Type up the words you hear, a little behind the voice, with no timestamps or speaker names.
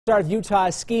Start of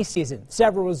Utah's ski season.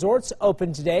 Several resorts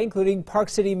open today, including Park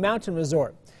City Mountain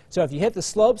Resort. So if you hit the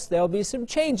slopes, there'll be some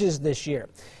changes this year.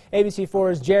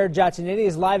 ABC4's Jared Giattinini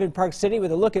is live in Park City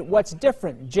with a look at what's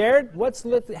different. Jared,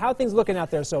 how are things looking out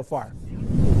there so far?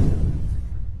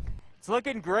 It's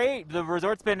looking great. The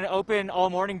resort's been open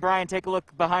all morning. Brian, take a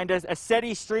look behind us. A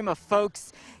steady stream of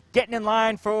folks getting in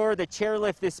line for the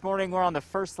chairlift this morning. We're on the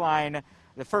first time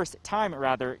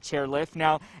chairlift.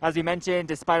 Now, as we mentioned,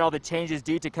 despite all the changes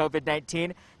due to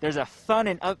COVID-19, there's a fun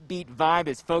and upbeat vibe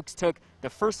as folks took the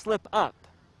first slip up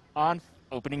on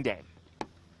opening day.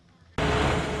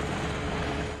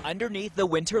 Underneath the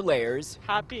winter layers,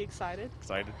 happy, excited.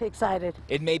 Excited.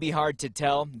 It may be hard to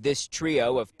tell, this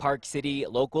trio of Park City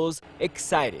locals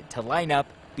excited to line up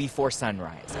before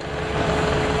sunrise.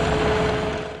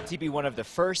 To be one of the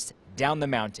first down the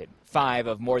mountain, 5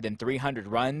 of more than 300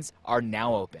 runs are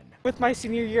now open. With my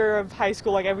senior year of high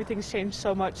school, everything's changed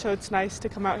so much, so it's nice to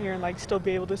come out here and still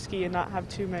be able to ski and not have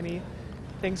too many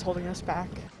things holding us back.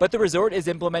 But the resort is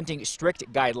implementing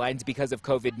strict guidelines because of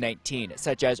COVID-19,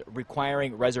 such as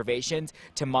requiring reservations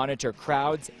to monitor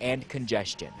crowds and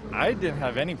congestion. I didn't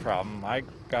have any problem. I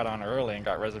got on early and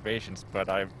got reservations, but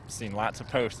I've seen lots of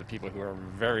posts of people who are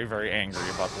very, very angry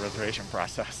about the reservation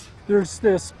process. There's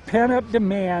this pent-up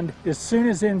demand as soon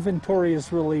as inventory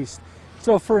is released.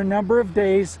 So for a number of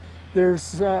days,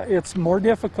 it's more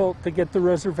difficult to get the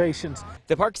reservations.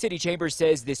 The Park City Chamber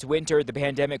says this winter the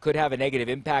pandemic could have a negative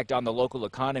impact on the local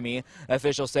economy.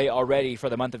 Officials say already for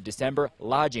the month of December,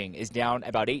 lodging is down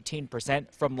about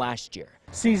 18% from last year.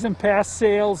 Season pass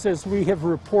sales, as we have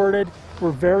reported,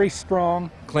 were very strong.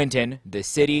 Clinton, the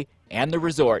city, and the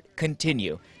resort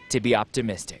continue to be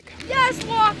optimistic. Yes,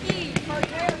 Walkie!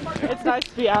 It's nice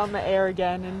to be out in the air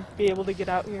again and be able to get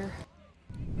out here.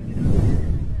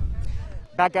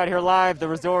 Back out here live, the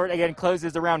resort again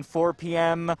closes around 4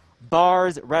 p.m.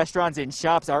 Bars, restaurants, and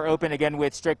shops are open again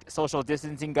with strict social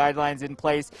distancing guidelines in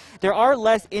place. There are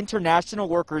less international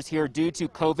workers here due to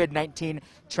COVID-19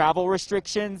 travel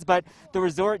restrictions, but the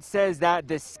resort says that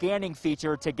the scanning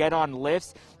feature to get on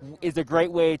lifts is a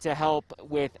great way to help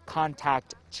with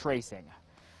contact tracing.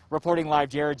 Reporting live,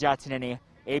 Jared Giattinini,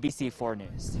 ABC4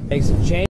 News. Make some change.